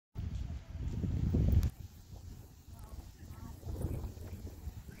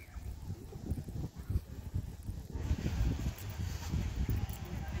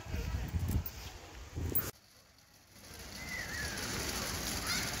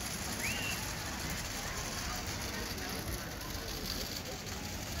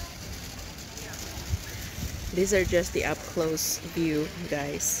These are just the up-close view,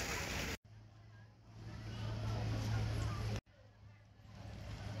 guys.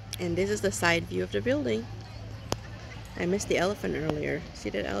 And this is the side view of the building. I missed the elephant earlier. See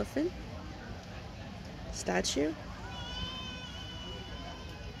that elephant? Statue?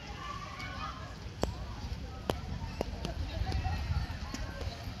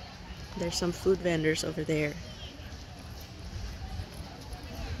 There's some food vendors over there.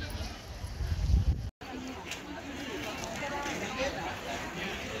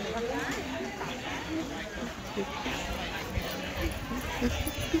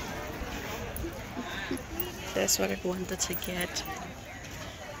 That's what I wanted to get.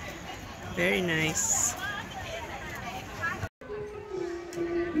 Very nice.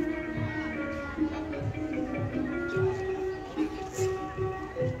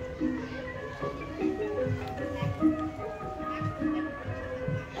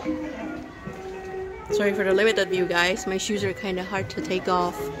 Sorry for the limited view, guys. My shoes are kind of hard to take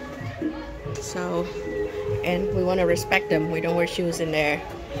off. So, and we want to respect them. We don't wear shoes in there.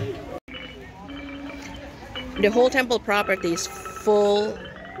 The whole temple property is full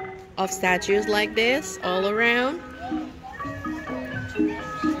of statues like this all around.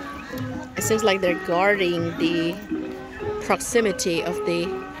 It seems like they're guarding the proximity of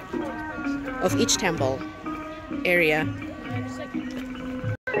each temple area.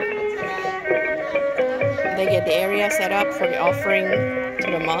 They get the area set up for the offering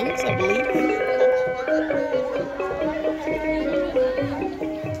to the monks, I believe.